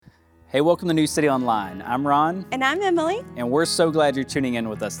Hey, welcome to New City Online. I'm Ron. And I'm Emily. And we're so glad you're tuning in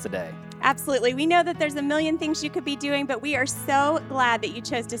with us today. Absolutely. We know that there's a million things you could be doing, but we are so glad that you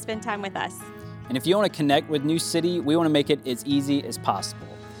chose to spend time with us. And if you want to connect with New City, we want to make it as easy as possible.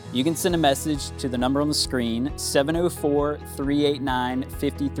 You can send a message to the number on the screen,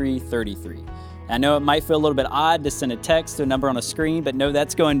 704-389-5333. I know it might feel a little bit odd to send a text to a number on a screen, but no,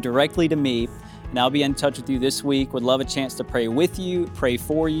 that's going directly to me. And I'll be in touch with you this week. Would love a chance to pray with you, pray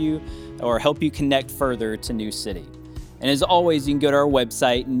for you, or help you connect further to New City. And as always, you can go to our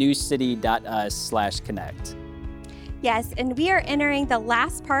website, newcity.us/connect. Yes, and we are entering the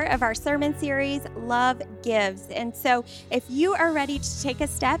last part of our sermon series, Love Gives. And so if you are ready to take a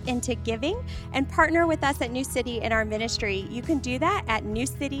step into giving and partner with us at New City in our ministry, you can do that at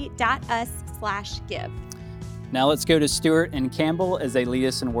newcity.us/give. Now let's go to Stuart and Campbell as they lead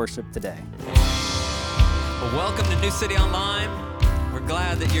us in worship today. Well, welcome to New City Online. We're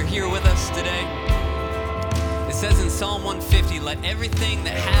glad that you're here with us today. It says in Psalm 150, let everything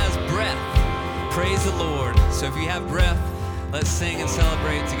that has breath praise the Lord. So if you have breath, let's sing and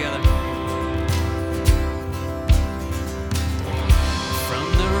celebrate together. From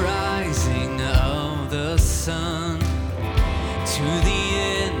the rising of the sun to the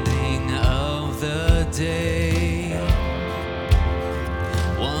ending of the day,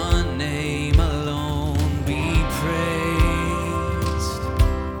 one name alone be praised.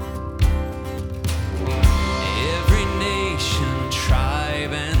 Every nation,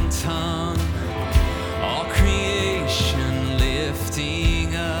 tribe, and tongue, all creation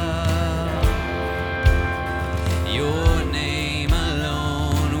lifting up your name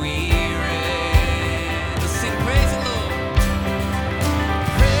alone we raise. Let's sing praise the Lord.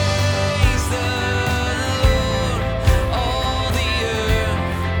 Praise the Lord, all the earth,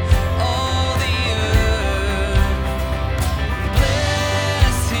 all the earth.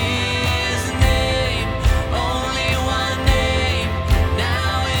 Bless His name, only one name,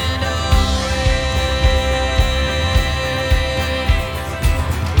 now and always.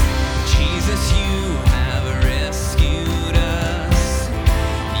 Jesus, you have rescued us.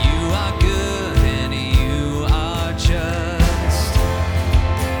 You are good and you are just.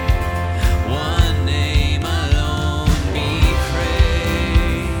 One name alone be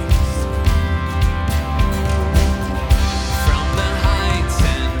praised. From the heights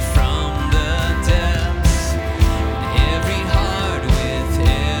and from the depths, every heart with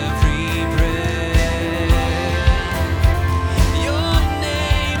every breath, your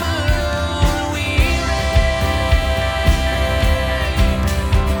name alone we raise.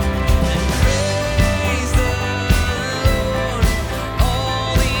 And praise the Lord,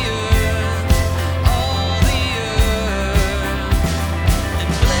 all the earth, and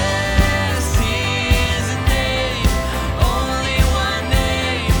bless His name, only one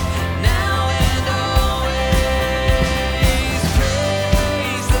name, now and always.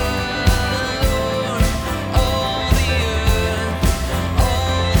 Praise the Lord, all the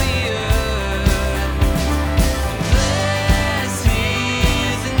earth, bless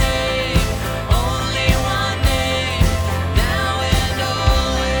His name, only one name, now and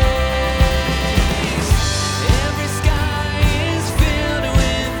always. Every sky is filled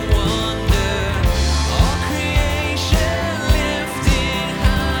with wonder, all creation lifting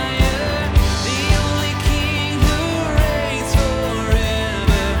higher, the only King who reigns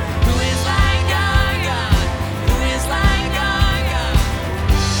forever, who is like our God, who is like our God.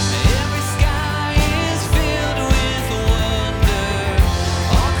 Every sky is filled with wonder,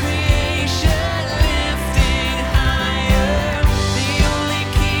 all creation lifting higher, the only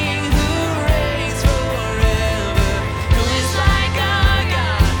King who reigns forever, who is like our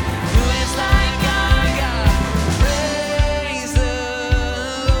God, who is like our God. Praise the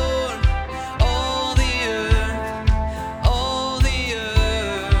Lord, all the earth,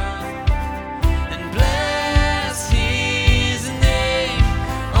 and bless His name,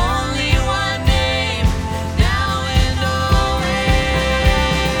 only one name, now and always.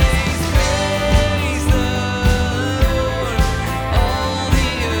 Praise the Lord, all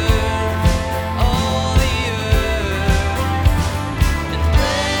the earth, and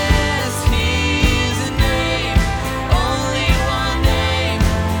bless His name, only one name,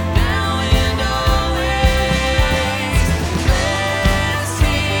 now and always. Bless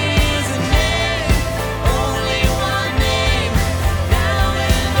His name, only one name, now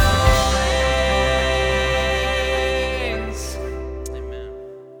and always. Amen.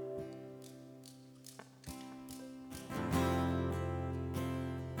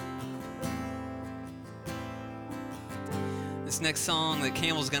 This next song that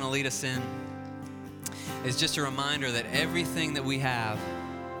Campbell's going to lead us in is just a reminder that everything that we have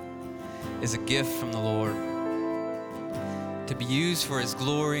is a gift from the Lord to be used for His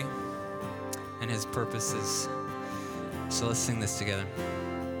glory and His purposes. So let's sing this together.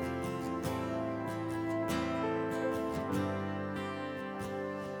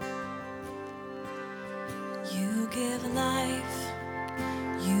 You give life,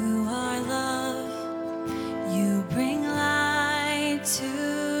 you are love, you bring light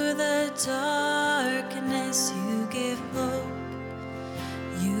to the darkness, you give hope,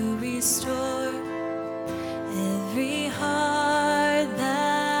 you restore every heart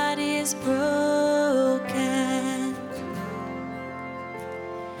that is broken.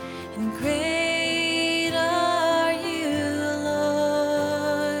 And great are you,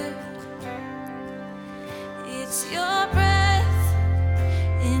 Lord. It's your breath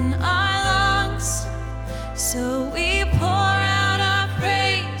in our lungs, so we pour out our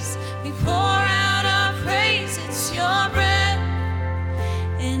praise. We pour out our praise. It's your breath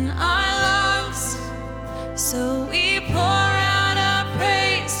in our lungs, so we pour out our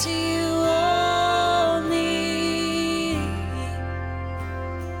praise to you only.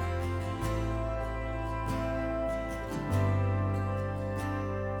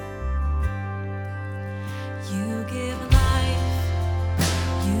 You give life,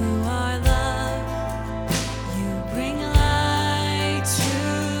 you are love, you bring light to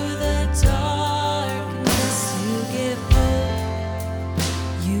the darkness, you give hope,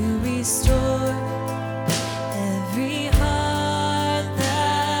 you restore every heart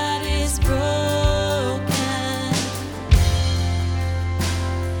that is broken.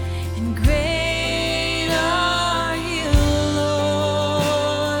 And great are you,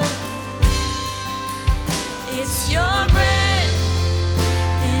 Lord. It's your breath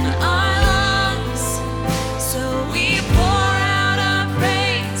in our lungs, so we pour out our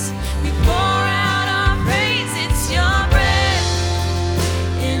praise. We pour out our praise. It's your breath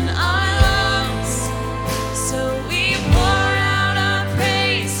in our lungs, so we pour out our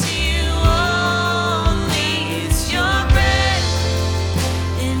praise to you only. It's your breath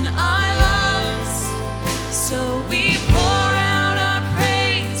in our lungs, so we pour out our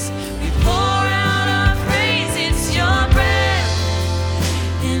praise. We pour out our praise. It's your breath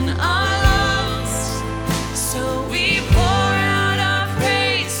in our lungs, so we pour out our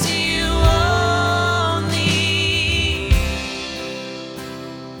praise to you only.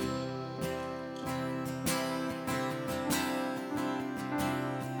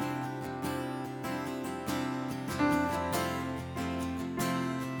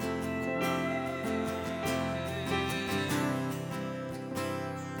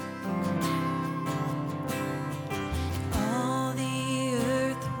 All the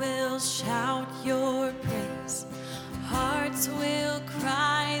earth will shout your praise. Hearts will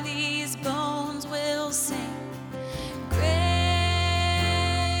cry, these bones will sing. Great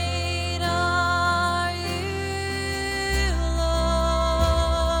are you,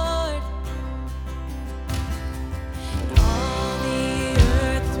 Lord. All the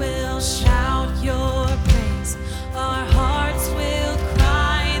earth will shout your praise. Our hearts will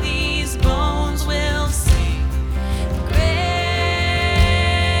cry, these bones will sing. Great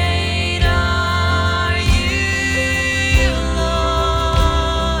are you,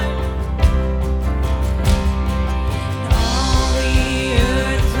 Lord. All the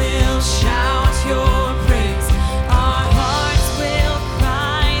earth will shout your praise. Our hearts will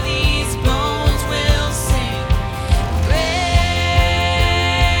cry, these bones will sing.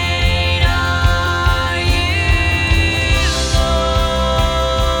 Great are you,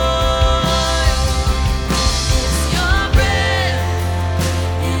 Lord. It's your breath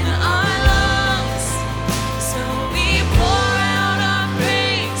in our lungs, so we pour out our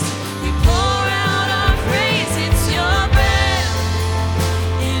praise. We pour out our praise. It's your breath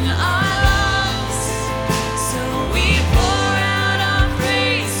in our lungs, so we pour out our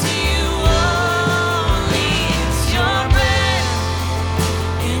praise to you only. It's your breath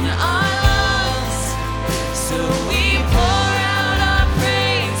in our lungs, so we pour out our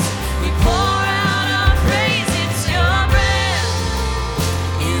praise. We pour out our praise. It's your breath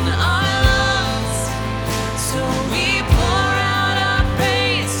in our lungs, so we pour out our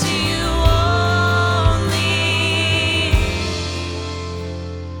praise to you only.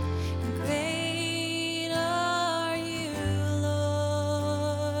 Great are you,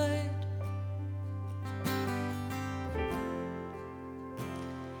 Lord.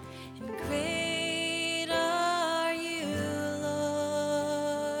 And great are you,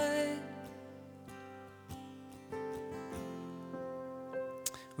 Lord.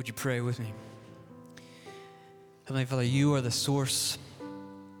 Would you pray with me? Heavenly Father, you are the source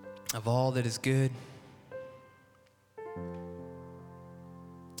of all that is good.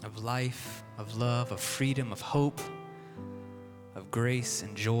 of life, of love, of freedom, of hope, of grace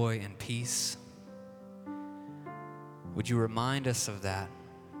and joy and peace. Would you remind us of that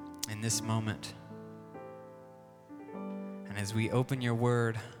in this moment? And as we open your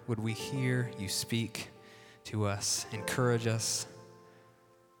word, would we hear you speak to us, encourage us,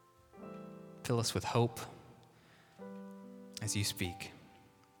 fill us with hope as you speak.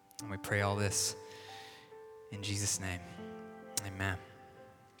 And we pray all this in Jesus' name. Amen.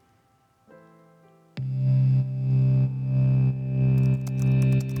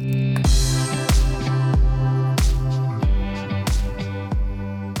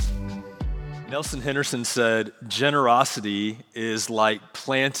 Nelson Henderson said, generosity is like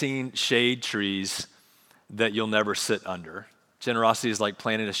planting shade trees that you'll never sit under. Generosity is like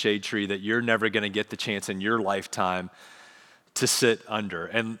planting a shade tree that you're never going to get the chance in your lifetime to sit under.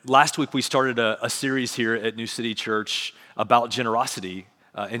 And last week we started a series here at New City Church about generosity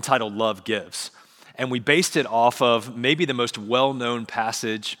entitled Love Gives. And we based it off of maybe the most well-known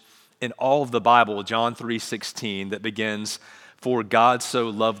passage in all of the Bible, John 3:16, that begins, "For God so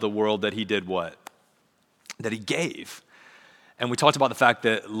loved the world that he did what? That he gave." And we talked about the fact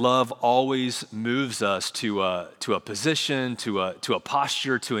that love always moves us to a position, to a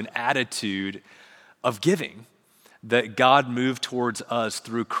posture, to an attitude of giving. That God moved towards us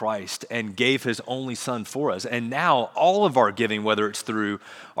through Christ and gave his only son for us. And now all of our giving, whether it's through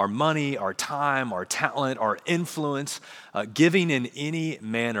our money, our time, our talent, our influence, giving in any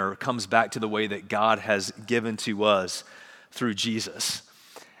manner comes back to the way that God has given to us through Jesus.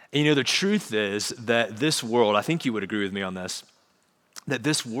 And the truth is that this world, I think you would agree with me on this, that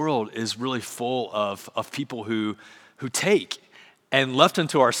this world is really full of people who take. And left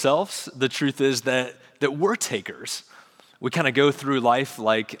unto ourselves, the truth is that we're takers. We kind of go through life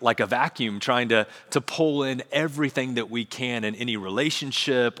like a vacuum, trying to pull in everything that we can in any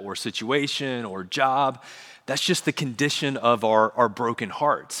relationship or situation or job. That's just the condition of our broken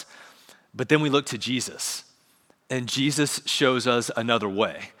hearts. But then we look to Jesus, and Jesus shows us another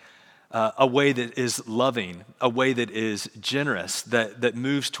way, a way that is loving, a way that is generous, that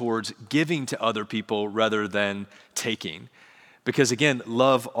moves towards giving to other people rather than taking. Because again,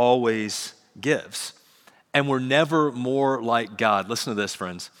 love always gives. And we're never more like God. Listen to this,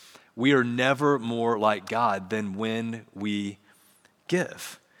 friends. We are never more like God than when we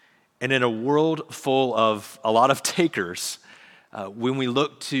give. And in a world full of a lot of takers, when we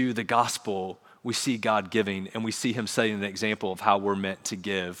look to the gospel, we see God giving, and we see him setting an example of how we're meant to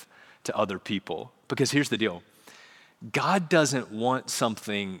give to other people. Because here's the deal. God doesn't want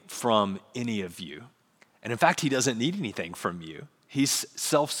something from any of you. And in fact, he doesn't need anything from you. He's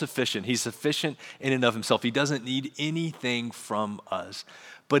self-sufficient. He's sufficient in and of himself. He doesn't need anything from us,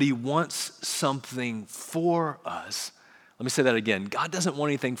 but he wants something for us. Let me say that again. God doesn't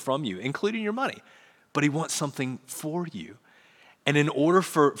want anything from you, including your money, but he wants something for you. And in order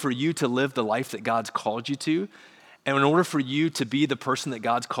for you to live the life that God's called you to, and in order for you to be the person that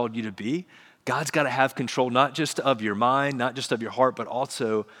God's called you to be, God's got to have control not just of your mind, not just of your heart, but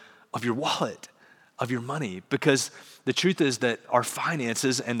also of your wallet, of your money. Because the truth is that our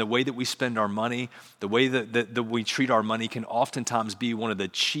finances and the way that we spend our money, the way that we treat our money can oftentimes be one of the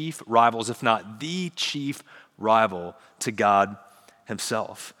chief rivals, if not the chief rival to God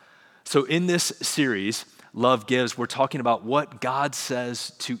himself. So in this series, Love Gives, we're talking about what God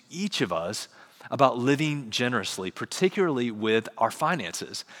says to each of us about living generously, particularly with our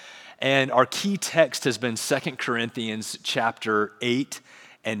finances. And our key text has been 2 Corinthians chapter 8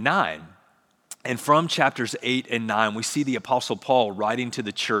 and 9. And from chapters 8 and 9, we see the Apostle Paul writing to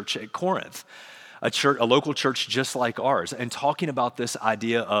the church at Corinth, a local church just like ours, and talking about this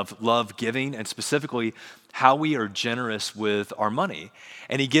idea of love giving and specifically how we are generous with our money.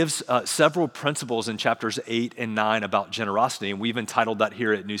 And he gives several principles in chapters 8 and 9 about generosity, and we've entitled that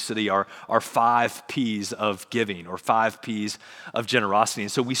here at New City our 5 P's of giving, or 5 P's of generosity.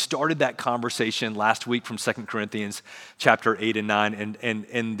 And so we started that conversation last week from 2 Corinthians chapter 8 and 9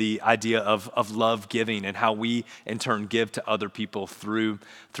 and the idea of love giving and how we in turn give to other people through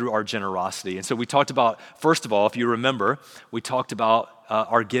our generosity. And so we talked about, first of all, if you remember, we talked about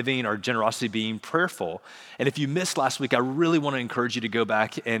our giving, our generosity being prayerful. And if you missed last week, I really want to encourage you to go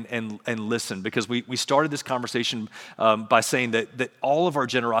back and listen, because we started this conversation by saying that all of our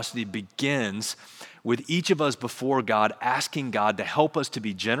generosity begins with each of us before God, asking God to help us to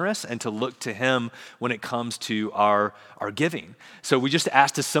be generous and to look to him when it comes to our giving. So we just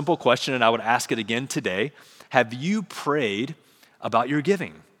asked a simple question, and I would ask it again today. Have you prayed about your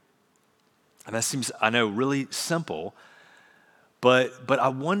giving? And that seems, I know, really simple, but I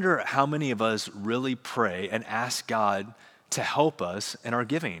wonder how many of us really pray and ask God to help us in our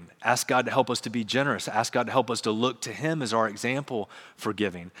giving. Ask God to help us to be generous. Ask God to help us to look to him as our example for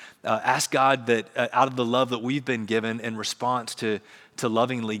giving. Ask God that out of the love that we've been given in response to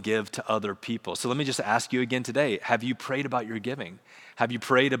lovingly give to other people. So let me just ask you again today, have you prayed about your giving? Have you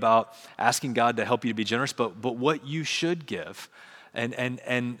prayed about asking God to help you to be generous, but what you should give?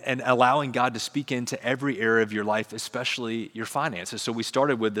 And allowing God to speak into every area of your life, especially your finances. So we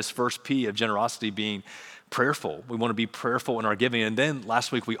started with this first P of generosity being prayerful. We want to be prayerful in our giving. And then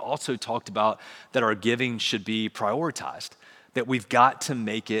last week we also talked about that our giving should be prioritized, that we've got to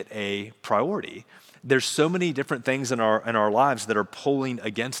make it a priority. There's so many different things in our lives that are pulling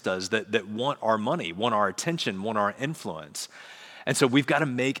against us, that want our money, want our attention, want our influence. And so we've got to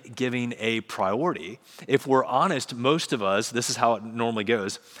make giving a priority. If we're honest, most of us, this is how it normally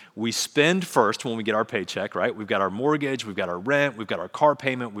goes. We spend first when we get our paycheck, right? We've got our mortgage, we've got our rent, we've got our car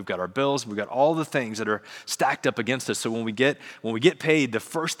payment, we've got our bills, we've got all the things that are stacked up against us. So when we get paid, the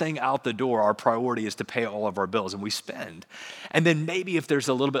first thing out the door, our priority is to pay all of our bills, and we spend. And then maybe if there's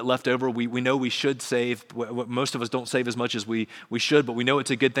a little bit left over, we know we should save. Most of us don't save as much as we should, but we know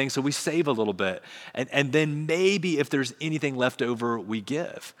it's a good thing, so we save a little bit. And then maybe if there's anything left over, we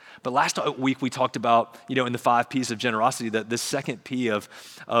give. But last week we talked about, in the 5 P's of generosity, that the second P of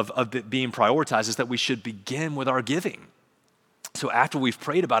being prioritized is that we should begin with our giving. So after we've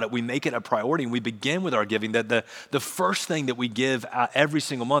prayed about it, we make it a priority and we begin with our giving, that the first thing that we give every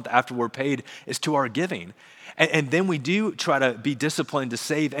single month after we're paid is to our giving. And then we do try to be disciplined to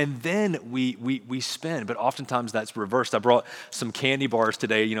save, and then we spend. But oftentimes that's reversed. I brought some candy bars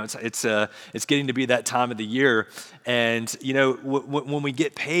today. It's getting to be that time of the year, and when we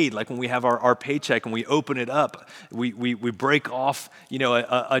get paid, like when we have our paycheck and we open it up, we break off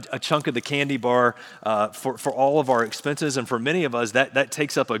a chunk of the candy bar for all of our expenses, and for many of us that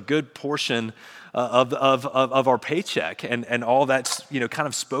takes up a good portion of our paycheck, and all that's kind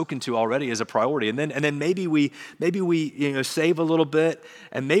of spoken to already as a priority, and then maybe we save a little bit,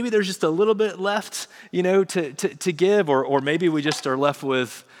 and maybe there's just a little bit left to give, or maybe we just are left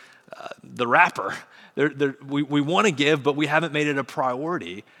with the wrapper. We want to give, but we haven't made it a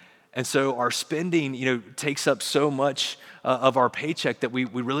priority, and so our spending takes up so much of our paycheck that we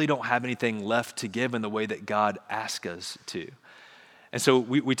really don't have anything left to give in the way that God asks us to. And so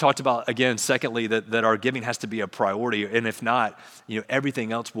we talked about, again, secondly, that our giving has to be a priority. And if not,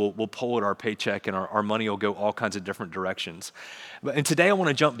 everything else will pull at our paycheck, and our money will go all kinds of different directions. And today I want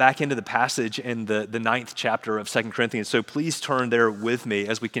to jump back into the passage in the 9th chapter of 2 Corinthians. So please turn there with me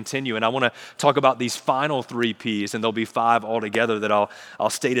as we continue. And I want to talk about these final 3 P's, and there'll be 5 altogether that I'll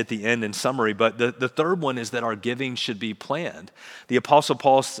state at the end in summary. But the third one is that our giving should be planned. The Apostle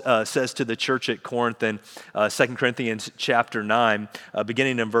Paul says to the church at Corinth in 2 Corinthians chapter 9,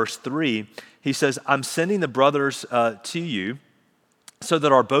 beginning in verse 3, he says, "I'm sending the brothers to you so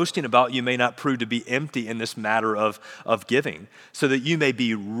that our boasting about you may not prove to be empty in this matter of giving, so that you may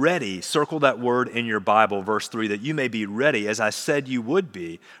be ready." Circle that word in your Bible, verse 3, that you may be ready as I said you would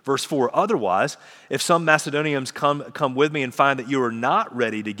be. Verse 4, "Otherwise, if some Macedonians come with me and find that you are not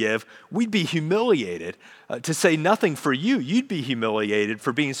ready to give, we'd be humiliated. To say nothing for you, you'd be humiliated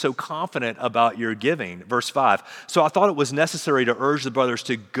for being so confident about your giving." Verse 5, "So I thought it was necessary to urge the brothers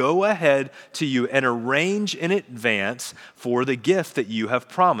to go ahead to you and arrange in advance for the gift that you have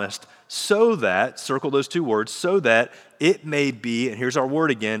promised, so that," circle those 2 words, "so that it may be," and here's our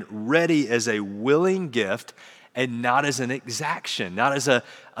word again, "ready as a willing gift and not as an exaction," not as a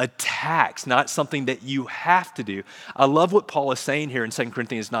tax, not something that you have to do. I love what Paul is saying here in 2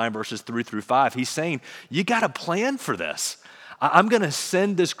 Corinthians 9, verses 3 through 5. He's saying, you got to plan for this. I'm going to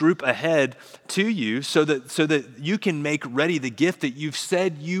send this group ahead to you so that you can make ready the gift that you've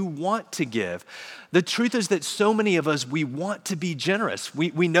said you want to give. The truth is that so many of us, we want to be generous.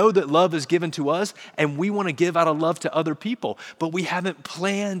 We know that love is given to us, and we want to give out of love to other people, but we haven't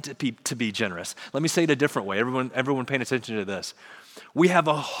planned to be generous. Let me say it a different way. Everyone paying attention to this. We have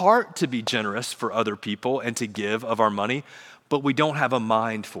a heart to be generous for other people and to give of our money, but we don't have a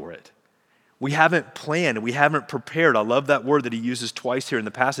mind for it. We haven't planned, we haven't prepared. I love that word that he uses twice here in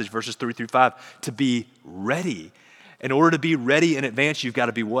the passage, verses 3 through 5, to be ready. In order to be ready in advance, you've got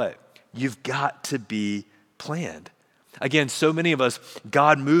to be what? You've got to be planned. Again, so many of us,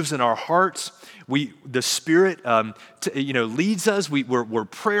 God moves in our hearts. The Spirit, leads us. We're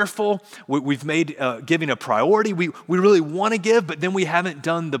prayerful. We've made giving a priority. We really want to give, but then we haven't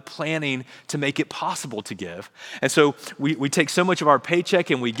done the planning to make it possible to give. And so we take so much of our paycheck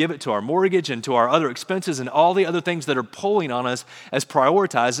and we give it to our mortgage and to our other expenses and all the other things that are pulling on us as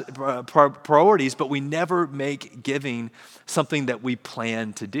priorities, but we never make giving something that we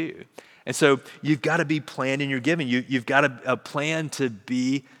plan to do. And so you've got to be planned in your giving. You've got a plan to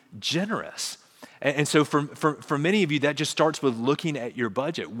be generous. And so for many of you, that just starts with looking at your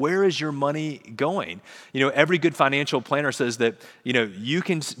budget. Where is your money going? Every good financial planner says that, you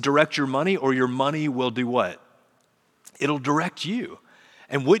can direct your money or your money will do what? It'll direct you.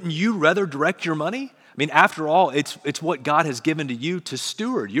 And wouldn't you rather direct your money? I mean, after all, it's what God has given to you to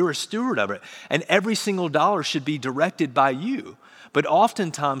steward. You're a steward of it. And every single dollar should be directed by you. But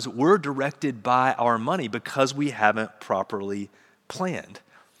oftentimes we're directed by our money because we haven't properly planned.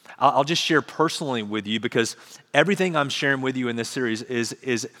 I'll just share personally with you, because everything I'm sharing with you in this series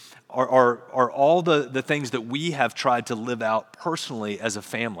are all the things that we have tried to live out personally as a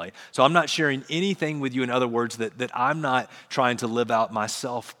family. So I'm not sharing anything with you, in other words, that I'm not trying to live out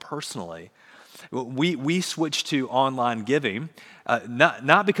myself personally. We switched to online giving,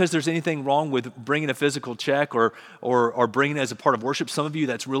 not because there's anything wrong with bringing a physical check or bringing it as a part of worship. Some of you,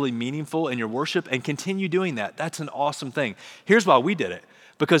 that's really meaningful in your worship, and continue doing that. That's an awesome thing. Here's why we did it.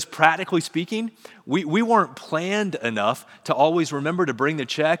 Because practically speaking, we weren't planned enough to always remember to bring the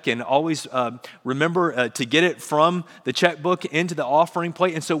check and always remember to get it from the checkbook into the offering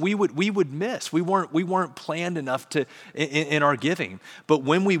plate. And so we would miss. We weren't planned enough in our giving. But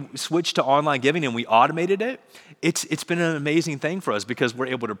when we switched to online giving and we automated it, it's been an amazing thing for us, because we're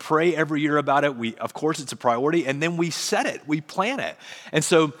able to pray every year about it. Of course, it's a priority, and then we set it, we plan it. And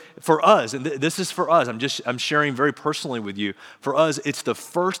so for us, and this is for us, I'm sharing very personally with you. For us, it's the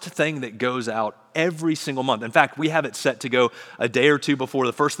first thing that goes out every single month. In fact, we have it set to go a day or two before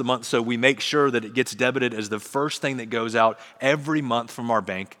the first of the month, so we make sure that it gets debited as the first thing that goes out every month from our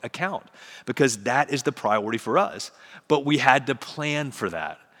bank account, because that is the priority for us. But we had to plan for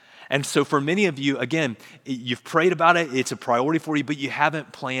that. And so for many of you, again, you've prayed about it, it's a priority for you, but you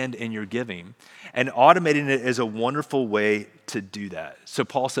haven't planned in your giving. And automating it is a wonderful way to do that. So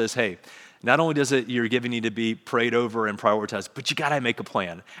Paul says, hey, not only does your giving need to be prayed over and prioritized, but you got to make a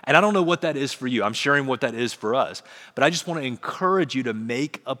plan. And I don't know what that is for you. I'm sharing what that is for us. But I just want to encourage you to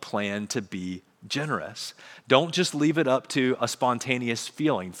make a plan to be generous. Don't just leave it up to a spontaneous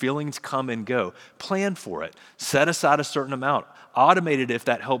feeling. Feelings come and go. Plan for it. Set aside a certain amount. Automate it if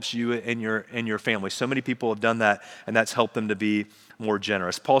that helps you and your family. So many people have done that, and that's helped them to be more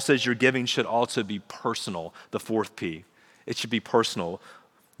generous. Paul says your giving should also be personal, the fourth P. It should be personal.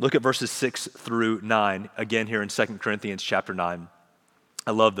 Look at verses 6 through 9, again here in 2 Corinthians chapter 9.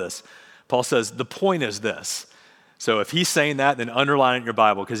 I love this. Paul says, the point is this. So if he's saying that, then underline it in your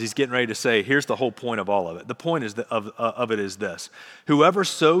Bible, because he's getting ready to say, here's the whole point of all of it. The point of it is this. Whoever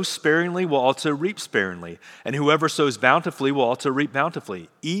sows sparingly will also reap sparingly, and whoever sows bountifully will also reap bountifully.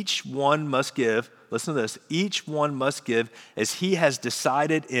 Each one must give, listen to this, each one must give as he has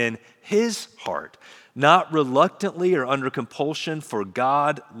decided in his heart, not reluctantly or under compulsion, for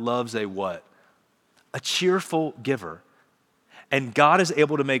God loves a what? A cheerful giver. And God is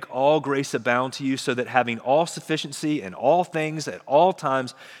able to make all grace abound to you, so that having all sufficiency in all things at all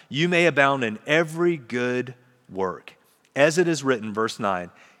times, you may abound in every good work. As it is written, verse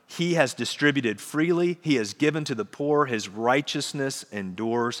 9, he has distributed freely, he has given to the poor, his righteousness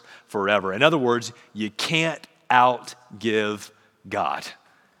endures forever. In other words, you can't outgive God.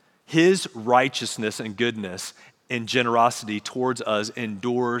 His righteousness and goodness and generosity towards us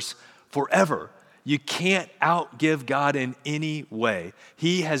endures forever. You can't outgive God in any way.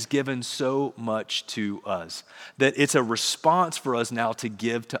 He has given so much to us that it's a response for us now to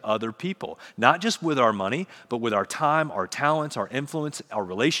give to other people, not just with our money, but with our time, our talents, our influence, our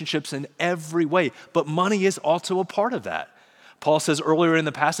relationships in every way. But money is also a part of that. Paul says earlier in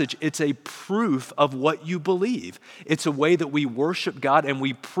the passage, it's a proof of what you believe. It's a way that we worship God and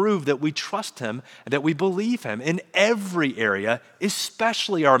we prove that we trust him and that we believe him in every area,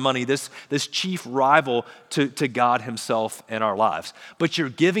 especially our money, this chief rival to God himself in our lives. But your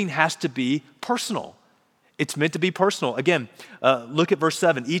giving has to be personal. It's meant to be personal. Again, look at verse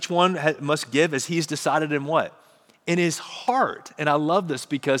 7. Each one must give as he's decided in what? In his heart. And I love this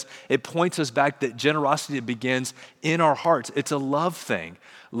because it points us back that generosity begins in our hearts. It's a love thing.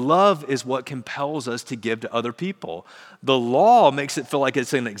 Love is what compels us to give to other people. The law makes it feel like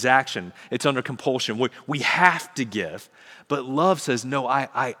it's an exaction. It's under compulsion. We have to give. But love says, no,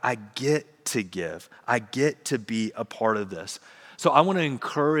 I get to give. I get to be a part of this. So I want to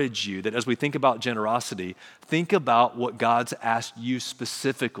encourage you that as we think about generosity, think about what God's asked you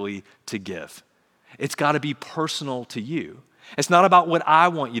specifically to give. It's got to be personal to you. It's not about what I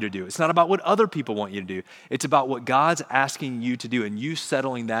want you to do. It's not about what other people want you to do. It's about what God's asking you to do and you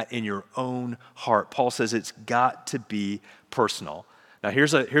settling that in your own heart. Paul says it's got to be personal. Now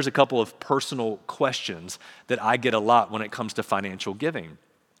here's a couple of personal questions that I get a lot when it comes to financial giving.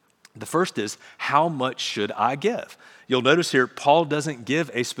 The first is, how much should I give? You'll notice here, Paul doesn't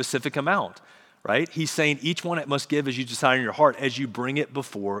give a specific amount, right? He's saying each one it must give as you decide in your heart as you bring it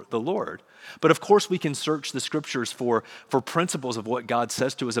before the Lord. But of course, we can search the scriptures for principles of what God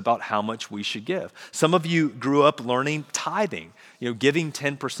says to us about how much we should give. Some of you grew up learning tithing, giving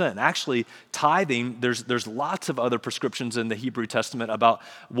 10%. Actually, tithing, there's lots of other prescriptions in the Hebrew Testament about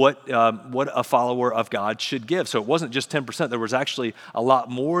what a follower of God should give. So it wasn't just 10%. There was actually a lot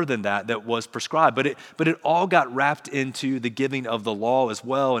more than that was prescribed. But it all got wrapped into the giving of the law as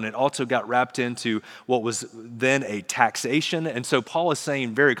well, and it also got wrapped into what was then a taxation. And so Paul is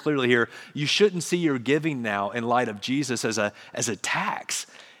saying very clearly here, you shouldn't see your giving now in light of Jesus as a tax.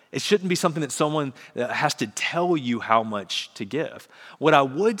 It shouldn't be something that someone has to tell you how much to give. What I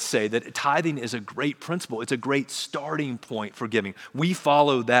would say that tithing is a great principle. It's a great starting point for giving. We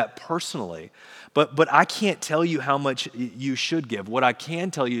follow that personally. But I can't tell you how much you should give. What I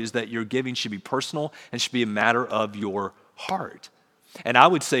can tell you is that your giving should be personal and should be a matter of your heart. And I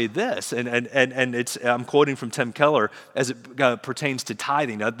would say this, and I'm quoting from Tim Keller as it pertains to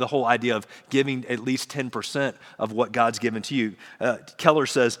tithing, the whole idea of giving at least 10% of what God's given to you. Keller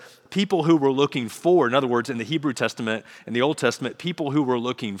says, people who were looking forward, in other words, in the Hebrew Testament, in the Old Testament, people who were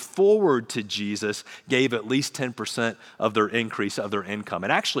looking forward to Jesus gave at least 10% of their increase of their income.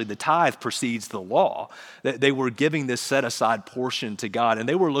 And actually, the tithe precedes the law. They were giving this set-aside portion to God, and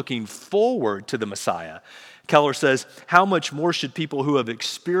they were looking forward to the Messiah. Keller says, how much more should people who have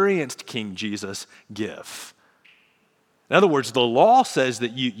experienced King Jesus give? In other words, the law says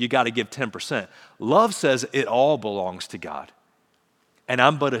that you got to give 10%. Love says it all belongs to God. And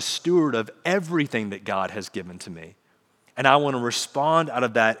I'm but a steward of everything that God has given to me. And I want to respond out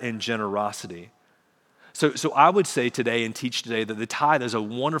of that in generosity. So I would say today and teach today that the tithe is a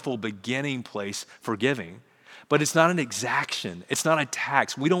wonderful beginning place for giving. But it's not an exaction. It's not a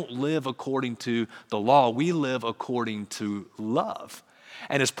tax. We don't live according to the law. We live according to love.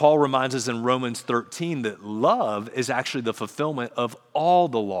 And as Paul reminds us in Romans 13, that love is actually the fulfillment of all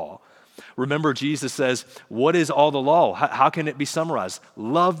the law. Remember, Jesus says, what is all the law? How can it be summarized?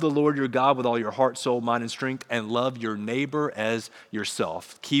 Love the Lord your God with all your heart, soul, mind, and strength, and love your neighbor as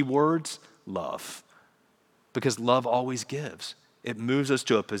yourself. Key words, love. Because love always gives. It moves us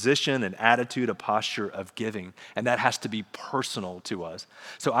to a position, an attitude, a posture of giving, and that has to be personal to us.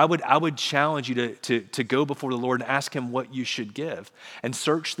 So I would challenge you to go before the Lord and ask him what you should give and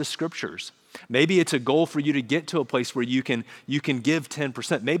search the scriptures. Maybe it's a goal for you to get to a place where you can give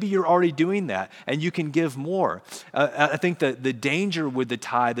 10%. Maybe you're already doing that and you can give more. I think that the danger with the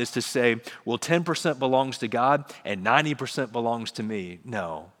tithe is to say, well, 10% belongs to God and 90% belongs to me.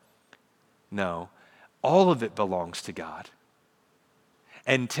 No. All of it belongs to God.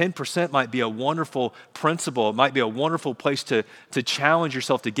 And 10% might be a wonderful principle. It might be a wonderful place to challenge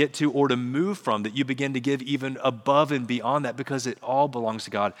yourself to get to or to move from, that you begin to give even above and beyond that because it all belongs to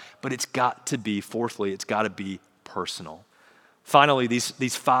God. But it's got to be, fourthly, it's got to be personal. Finally,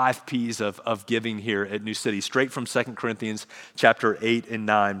 these 5 P's of giving here at New City, straight from 2 Corinthians chapter 8 and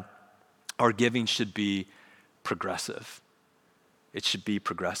 9, our giving should be progressive. It should be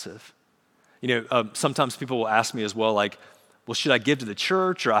progressive. Sometimes people will ask me as well, like, well, should I give to the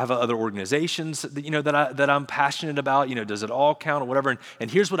church or I have other organizations that I'm passionate about? Does it all count or whatever?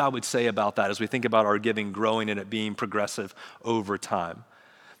 And here's what I would say about that as we think about our giving growing and it being progressive over time.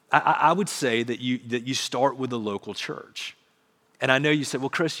 I would say that you start with the local church. And I know you said, well,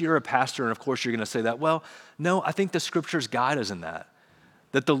 Chris, you're a pastor, and of course you're going to say that. Well, no, I think the scriptures guide us in that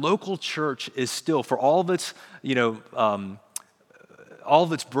the local church is still, for all of its, all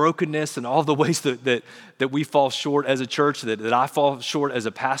of its brokenness and all the ways that we fall short as a church, that I fall short as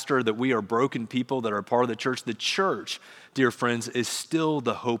a pastor, that we are broken people that are part of the church, dear friends, is still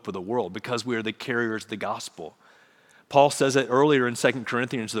the hope of the world because we are the carriers of the gospel. Paul says it earlier in 2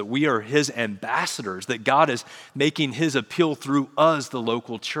 Corinthians that we are his ambassadors, that God is making his appeal through us, the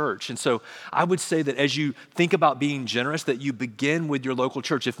local church. And so I would say that as you think about being generous, that you begin with your local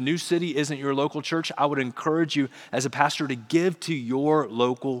church. If New City isn't your local church, I would encourage you as a pastor to give to your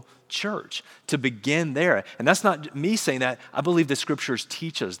local church, to begin there. And that's not me saying that. I believe the scriptures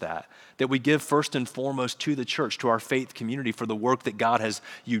teach us that we give first and foremost to the church, to our faith community, for the work that God has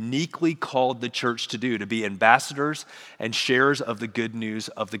uniquely called the church to do, to be ambassadors and sharers of the good news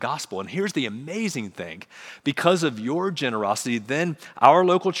of the gospel. And here's the amazing thing. Because of your generosity, then our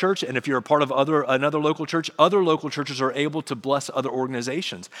local church, and if you're a part of another local church, other local churches are able to bless other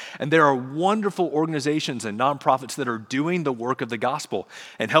organizations. And there are wonderful organizations and nonprofits that are doing the work of the gospel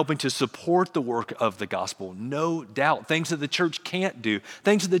and helping to support the work of the gospel, no doubt. Things that the church can't do,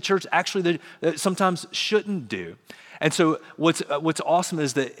 things that the church actually that sometimes shouldn't do. And so what's awesome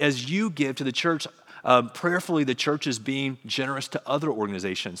is that as you give to the church, prayerfully, the church is being generous to other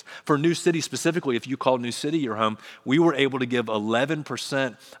organizations. For New City specifically, if you call New City your home, we were able to give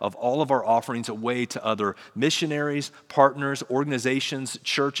 11% of all of our offerings away to other missionaries, partners, organizations,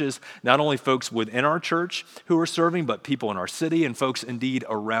 churches, not only folks within our church who are serving, but people in our city and folks indeed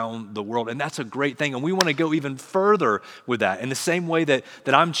around the world. And that's a great thing. And we want to go even further with that. In the same way that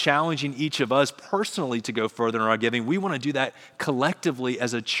I'm challenging each of us personally to go further in our giving, we want to do that collectively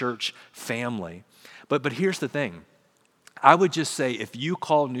as a church family. But here's the thing. I would just say if you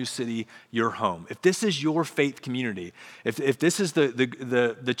call New City your home, if this is your faith community, if this is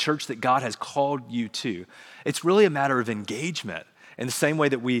the church that God has called you to, it's really a matter of engagement. In the same way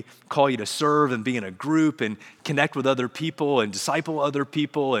that we call you to serve and be in a group and connect with other people and disciple other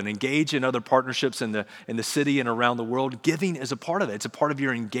people and engage in other partnerships in the city and around the world, giving is a part of it. It's a part of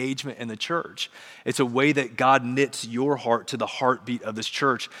your engagement in the church. It's a way that God knits your heart to the heartbeat of this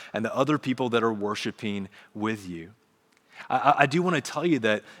church and the other people that are worshiping with you. I do want to tell you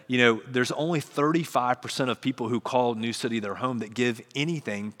that, there's only 35% of people who call New City their home that give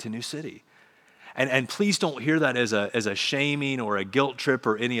anything to New City. And please don't hear that as a shaming or a guilt trip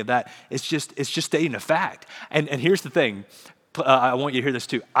or any of that. It's just stating a fact. And here's the thing. I want you to hear this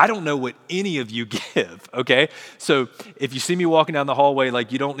too. I don't know what any of you give, okay? So if you see me walking down the hallway,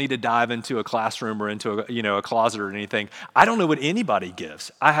 like you don't need to dive into a classroom or into a closet or anything. I don't know what anybody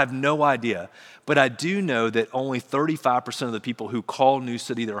gives. I have no idea. But I do know that only 35% of the people who call New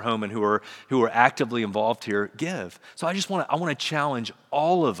City their home and who are actively involved here give. So I want to challenge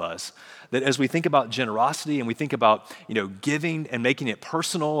all of us that as we think about generosity and we think about giving and making it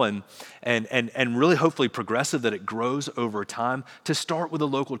personal and really hopefully progressive, that it grows over time, to start with a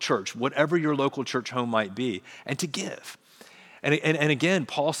local church, whatever your local church home might be, and to give. And again,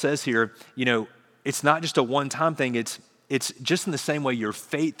 Paul says here, it's not just a one-time thing. It's just in the same way your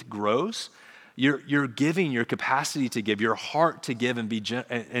faith grows. Your giving, your capacity to give, your heart to give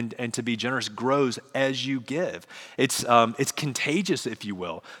and to be generous grows as you give. It's contagious, if you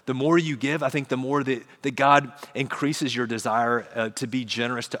will. The more you give, I think the more that God increases your desire to be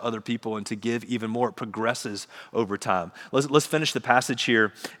generous to other people and to give even more. It progresses over time. Let's finish the passage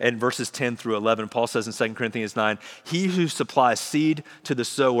here in verses 10 through 11. Paul says in 2 Corinthians 9, "He who supplies seed to the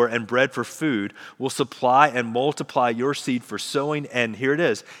sower and bread for food will supply and multiply your seed for sowing, and here it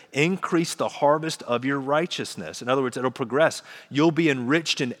is, increase the harvest of your righteousness." In other words, it'll progress. You'll be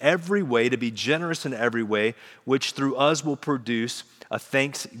enriched in every way to be generous in every way, which through us will produce a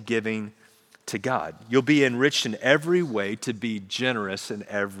thanksgiving to God. You'll be enriched in every way to be generous in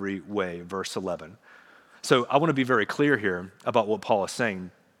every way. Verse 11. So I want to be very clear here about what Paul is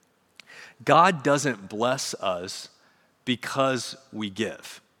saying. God doesn't bless us because we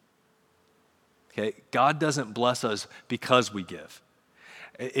give. Okay? God doesn't bless us because we give.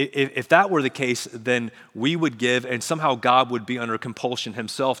 If that were the case, then we would give, and somehow God would be under compulsion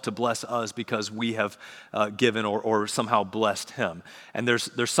himself to bless us because we have given or somehow blessed him. And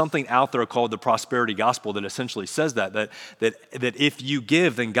there's something out there called the prosperity gospel that essentially says that if you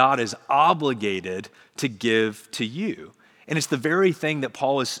give, then God is obligated to give to you. And it's the very thing that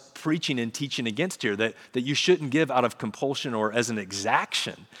Paul is preaching and teaching against here, that you shouldn't give out of compulsion or as an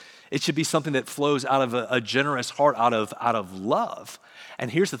exaction. It should be something that flows out of a generous heart, out of love. And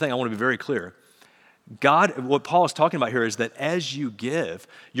here's the thing, I want to be very clear. What Paul is talking about here is that as you give,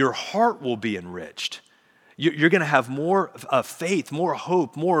 your heart will be enriched. You're going to have more faith, more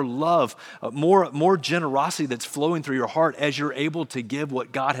hope, more love, more generosity that's flowing through your heart as you're able to give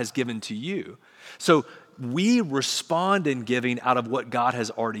what God has given to you. So we respond in giving out of what God has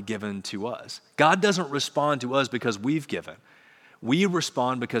already given to us. God doesn't respond to us because we've given. We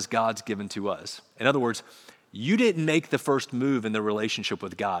respond because God's given to us. In other words, you didn't make the first move in the relationship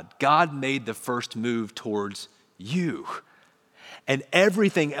with God. God made the first move towards you. And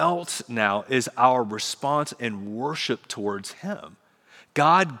everything else now is our response and worship towards him.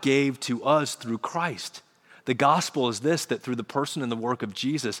 God gave to us through Christ. The gospel is this, that through the person and the work of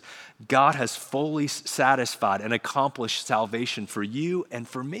Jesus, God has fully satisfied and accomplished salvation for you and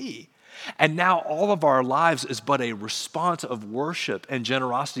for me. And now all of our lives is but a response of worship and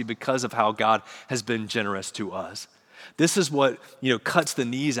generosity because of how God has been generous to us. This is what, cuts the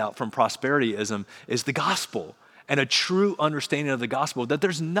knees out from prosperityism, is the gospel and a true understanding of the gospel, that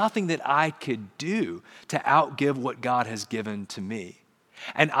there's nothing that I could do to outgive what God has given to me.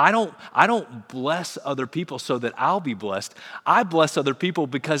 And I don't bless other people so that I'll be blessed. I bless other people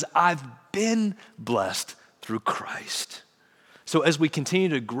because I've been blessed through Christ. So as we continue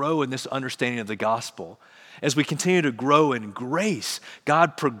to grow in this understanding of the gospel, as we continue to grow in grace,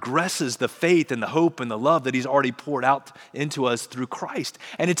 God progresses the faith and the hope and the love that he's already poured out into us through Christ.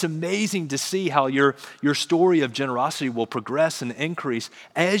 And it's amazing to see how your story of generosity will progress and increase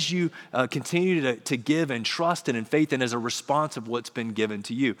as you continue to give and trust and in faith and as a response of what's been given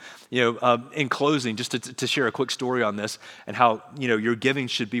to you. In closing, just to share a quick story on this and how, your giving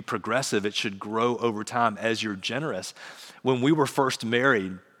should be progressive. It should grow over time as you're generous. When we were first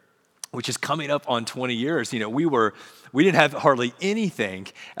married, which is coming up on 20 years. We didn't have hardly anything.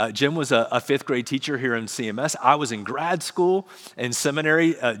 Jim was a fifth grade teacher here in CMS. I was in grad school and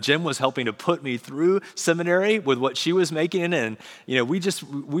seminary. Jim was helping to put me through seminary with what she was making. And,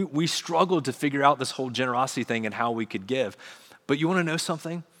 we struggled to figure out this whole generosity thing and how we could give. But you want to know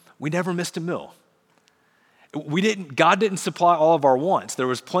something? We never missed a meal. God didn't supply all of our wants. There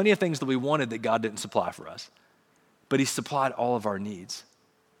was plenty of things that we wanted that God didn't supply for us. But he supplied all of our needs.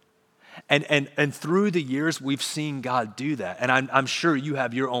 And through the years, we've seen God do that. And I'm sure you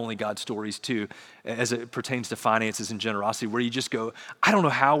have your only God stories too, as it pertains to finances and generosity, where you just go, I don't know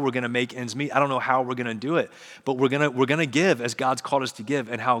how we're going to make ends meet. I don't know how we're going to do it. But we're going to give as God's called us to give,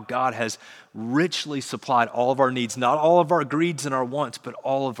 and how God has richly supplied all of our needs, not all of our greeds and our wants, but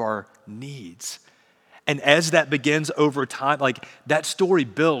all of our needs. And as that begins over time, that story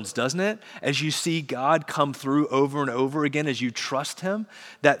builds, doesn't it? As you see God come through over and over again, as you trust him,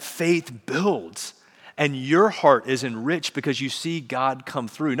 that faith builds. And your heart is enriched because you see God come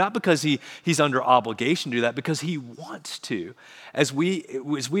through. Not because he's under obligation to do that, because he wants to. As we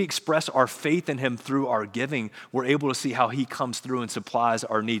express our faith in him through our giving, we're able to see how he comes through and supplies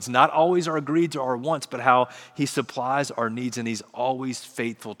our needs. Not always our greeds or our wants, but how he supplies our needs, and he's always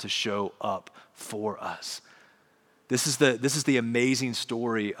faithful to show up for us. This is the amazing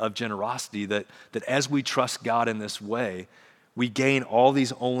story of generosity, that as we trust God in this way, we gain all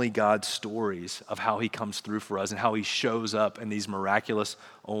these only God stories of how he comes through for us and how he shows up in these miraculous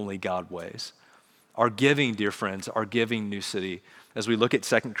only God ways. Our giving, dear friends, our giving, New City, as we look at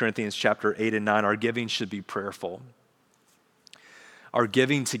 2 Corinthians chapter 8 and 9, our giving should be prayerful. Our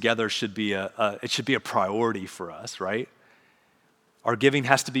giving together should be a priority for us, right? Our giving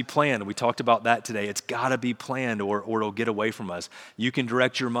has to be planned. We talked about that today. It's got to be planned or it'll get away from us. You can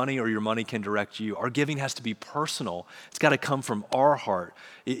direct your money or your money can direct you. Our giving has to be personal. It's got to come from our heart.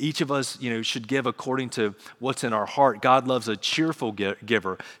 Each of us, should give according to what's in our heart. God loves a cheerful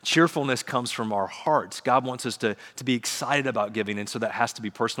giver. Cheerfulness comes from our hearts. God wants us to be excited about giving, and so that has to be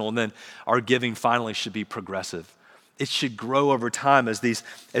personal. And then our giving finally should be progressive. It should grow over time as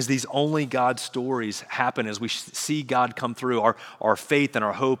these only God stories happen, as we see God come through. Our faith and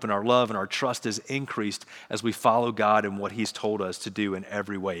our hope and our love and our trust is increased as we follow God and what he's told us to do in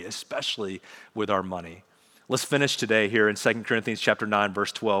every way, especially with our money. Let's finish today here in 2 Corinthians chapter 9,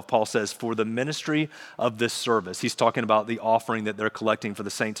 verse 12. Paul says, for the ministry of this service, he's talking about the offering that they're collecting for the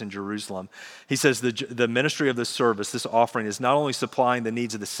saints in Jerusalem. He says the ministry of this service, this offering, is not only supplying the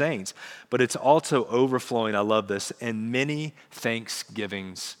needs of the saints, but it's also overflowing, I love this, in many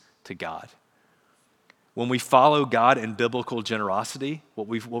thanksgivings to God. When we follow God in biblical generosity, what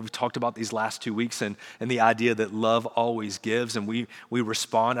we've talked about these last 2 weeks, and the idea that love always gives, and we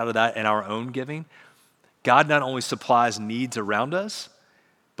respond out of that in our own giving, God not only supplies needs around us,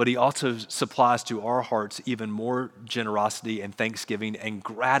 but he also supplies to our hearts even more generosity and thanksgiving and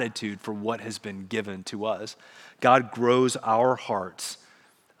gratitude for what has been given to us. God grows our hearts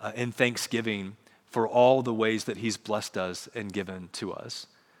in thanksgiving for all the ways that he's blessed us and given to us.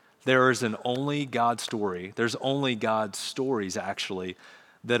 There is an only God story. There's only God's stories, actually,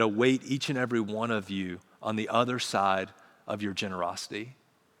 that await each and every one of you on the other side of your generosity.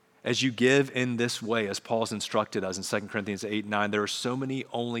 As you give in this way, as Paul's instructed us in 2 Corinthians 8 and 9, there are so many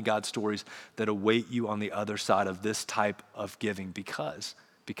only God stories that await you on the other side of this type of giving because,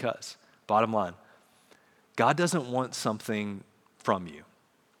 bottom line, God doesn't want something from you.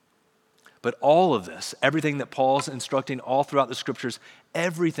 But all of this, everything that Paul's instructing all throughout the scriptures,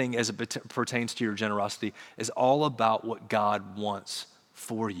 everything as it pertains to your generosity is all about what God wants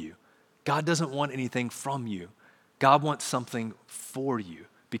for you. God doesn't want anything from you. God wants something for you.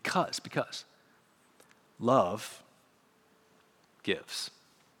 Because love gives.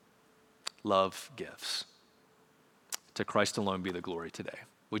 Love gives. To Christ alone be the glory today.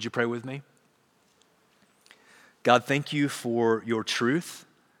 Would you pray with me? God, thank you for your truth.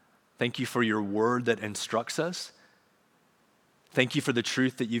 Thank you for your word that instructs us. Thank you for the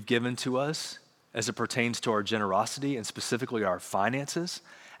truth that you've given to us as it pertains to our generosity and specifically our finances.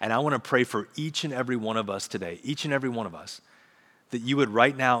 And I want to pray for each and every one of us today, each and every one of us, that you would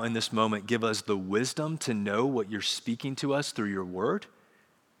right now in this moment give us the wisdom to know what you're speaking to us through your word,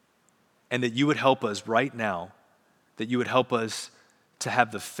 and that you would help us right now, that you would help us to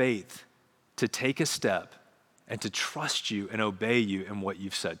have the faith to take a step and to trust you and obey you in what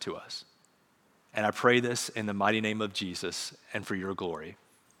you've said to us. And I pray this in the mighty name of Jesus and for your glory.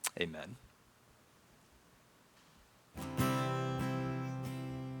 Amen.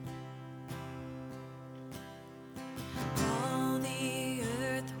 All the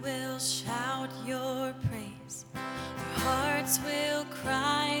earth will shout your praise. Our hearts will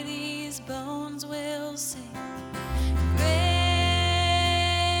cry, these bones will sing. Great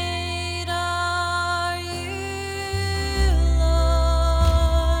are you,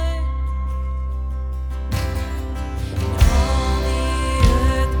 Lord. All the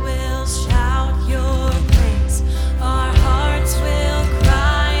earth will shout your praise. Our hearts will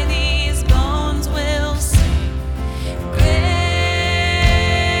cry, these bones will sing. Great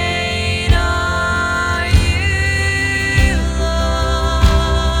are you,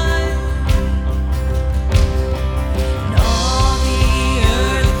 Lord. And all the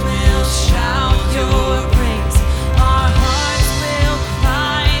earth will shout your praise. Our hearts will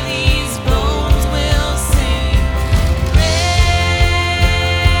cry, these bones will sing. Great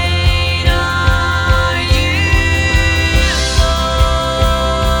are you, Lord.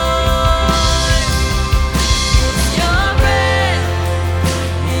 It's your breath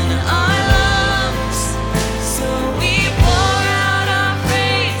in our lungs, so we pour out our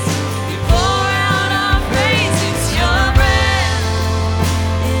praise. We pour out our praise. It's your breath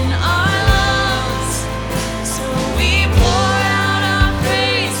in our lungs, so we pour out our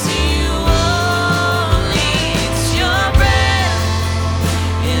praise to you only. It's your breath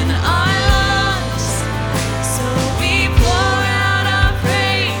in our lungs, so we pour out our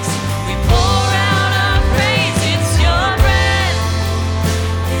praise. We pour out our praise. It's your breath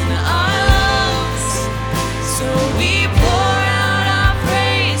in our lungs, so we pour out our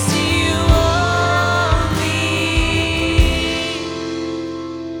praise to you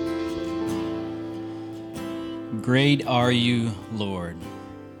only. Great are you, Lord.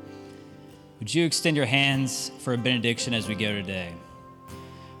 Would you extend your hands for a benediction as we go today?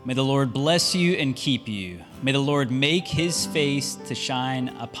 May the Lord bless you and keep you. May the Lord make his face to shine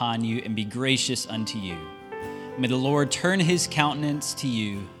upon you and be gracious unto you. May the Lord turn his countenance to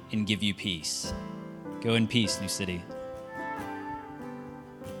you and give you peace. Go in peace, New City.